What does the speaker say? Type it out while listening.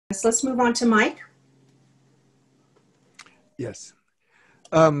So let's move on to Mike. Yes.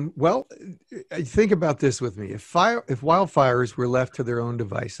 Well, think about this with me. If wildfires were left to their own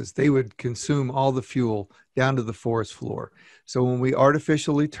devices, they would consume all the fuel down to the forest floor. So when we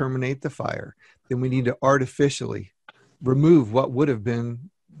artificially terminate the fire, then we need to artificially remove what would have been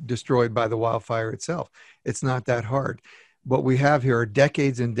destroyed by the wildfire itself. It's not that hard. What we have here are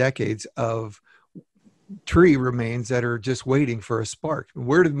decades and decades of tree remains that are just waiting for a spark.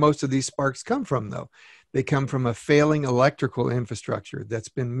 Where did most of these sparks come from, though? They come from a failing electrical infrastructure that's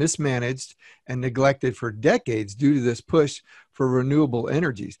been mismanaged and neglected for decades due to this push for renewable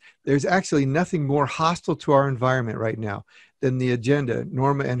energies. There's actually nothing more hostile to our environment right now than the agenda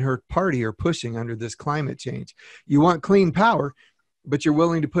Norma and her party are pushing under this climate change. You want clean power, but you're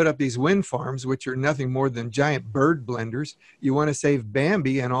willing to put up these wind farms, which are nothing more than giant bird blenders. You want to save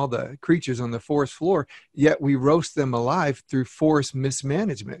Bambi and all the creatures on the forest floor, yet we roast them alive through forest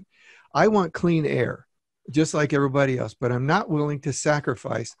mismanagement. I want clean air, just like everybody else, but I'm not willing to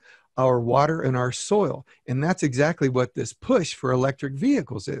sacrifice our water and our soil. And that's exactly what this push for electric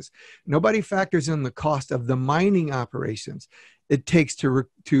vehicles is. Nobody factors in the cost of the mining operations it takes to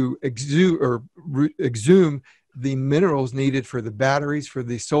exhume the minerals needed for the batteries, for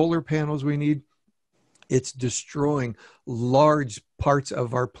the solar panels we need. It's destroying large parts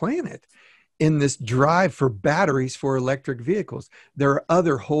of our planet in this drive for batteries for electric vehicles. There are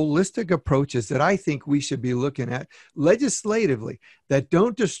other holistic approaches that I think we should be looking at legislatively that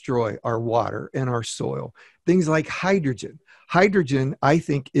don't destroy our water and our soil. Things like hydrogen. Hydrogen, I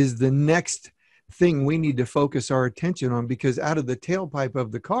think, is the next thing we need to focus our attention on, because out of the tailpipe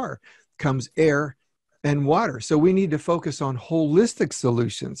of the car comes air and water. So we need to focus on holistic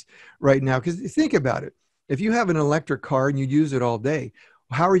solutions right now. Because think about it. If you have an electric car and you use it all day,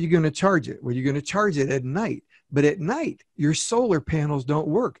 how are you going to charge it? Well, you're going to charge it at night. But at night, your solar panels don't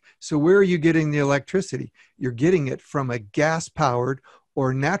work. So where are you getting the electricity? You're getting it from a gas-powered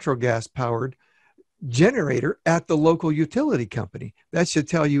or natural gas-powered generator at the local utility company. That should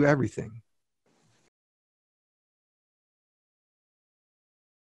tell you everything.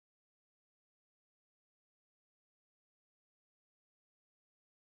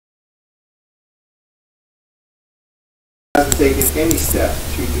 Hasn't taken any steps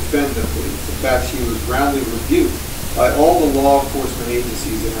to defend the police. In fact, she was roundly rebuked by all the law enforcement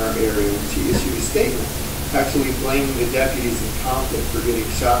agencies in our area when she issued a statement, actually blaming the deputies in Compton for getting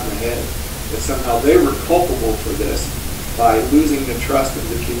shot in the head, that somehow they were culpable for this by losing the trust of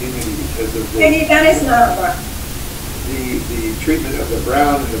the community because of the treatment of the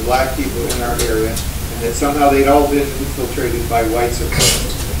brown and the black people in our area, and that somehow they'd all been infiltrated by white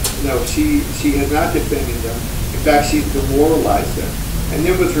supremacists. No, she has not defended them. In fact, she's demoralized them. And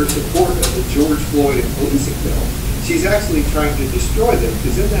then with her support of the George Floyd and policing bill, she's actually trying to destroy them,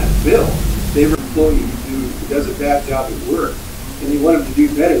 because in that bill, they have an employee who does a bad job at work, and you want them to do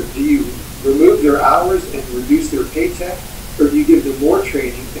better. Do you remove their hours and reduce their paycheck, or do you give them more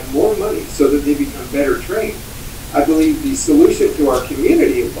training and more money so that they become better trained? I believe the solution to our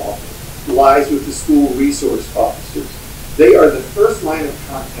community involvement lies with the school resource officers. They are the first line of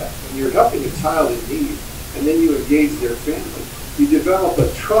contact. When you're helping a child in need, and then you engage their family, you develop a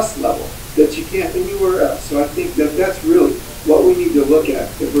trust level that you can't anywhere else. So I think that that's really what we need to look at.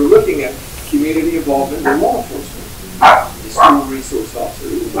 If we're looking at community involvement in law enforcement, the school resource officer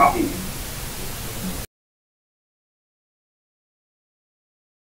is the key.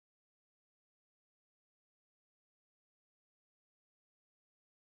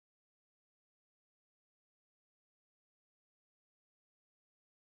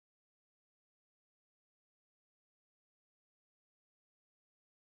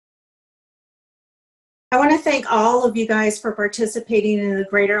 I want to thank all of you guys for participating in the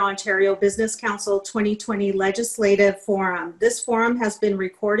Greater Ontario Business Council 2020 Legislative Forum. This forum has been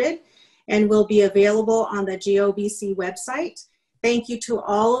recorded and will be available on the GOBC website. Thank you to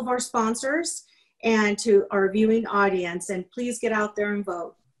all of our sponsors and to our viewing audience, and please get out there and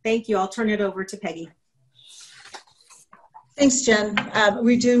vote. Thank you. I'll turn it over to Peggy. Thanks, Jen.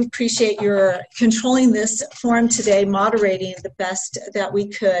 We do appreciate your controlling this forum today, moderating the best that we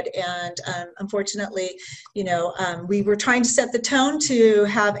could. And unfortunately, you know, we were trying to set the tone to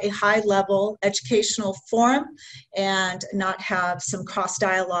have a high-level educational forum and not have some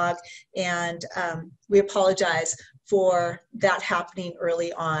cross-dialogue. And we apologize for that happening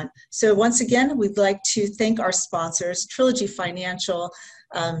early on. So once again, we'd like to thank our sponsors, Trilogy Financial,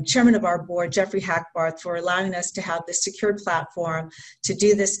 Chairman of our board, Jeffrey Hackbarth, for allowing us to have this secured platform to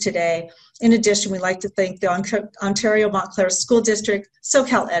do this today. In addition, we'd like to thank the Ontario Montclair School District,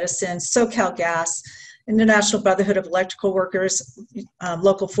 SoCal Edison, SoCal Gas, International Brotherhood of Electrical Workers,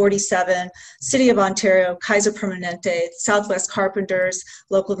 Local 47, City of Ontario, Kaiser Permanente, Southwest Carpenters,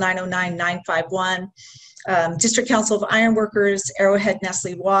 Local 909-951, District Council of Iron Workers, Arrowhead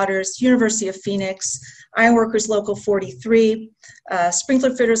Nestle Waters, University of Phoenix, Iron Workers Local 43,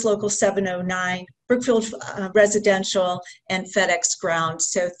 Sprinkler Fitters Local 709, Brookfield Residential, and FedEx Ground.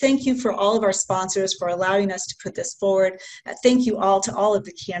 So thank you for all of our sponsors for allowing us to put this forward. Thank you all to all of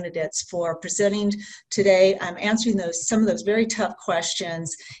the candidates for presenting today. I'm answering some of those very tough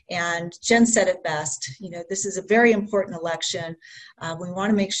questions, and Jen said it best. You know, this is a very important election. We want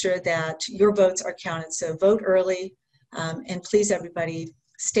to make sure that your votes are counted, so vote early, and please everybody,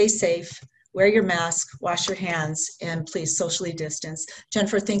 stay safe. Wear your mask, wash your hands, and please socially distance.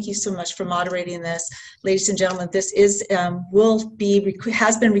 Jennifer, thank you so much for moderating this. Ladies and gentlemen, this is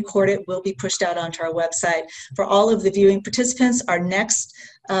has been recorded, will be pushed out onto our website. For all of the viewing participants, our next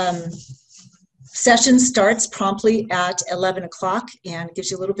session starts promptly at 11 o'clock and gives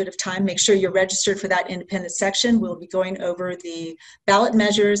you a little bit of time. Make sure you're registered for that independent section. We'll be going over the ballot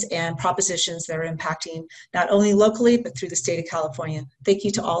measures and propositions that are impacting not only locally, but through the state of California. Thank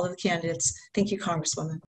you to all of the candidates. Thank you, Congresswoman.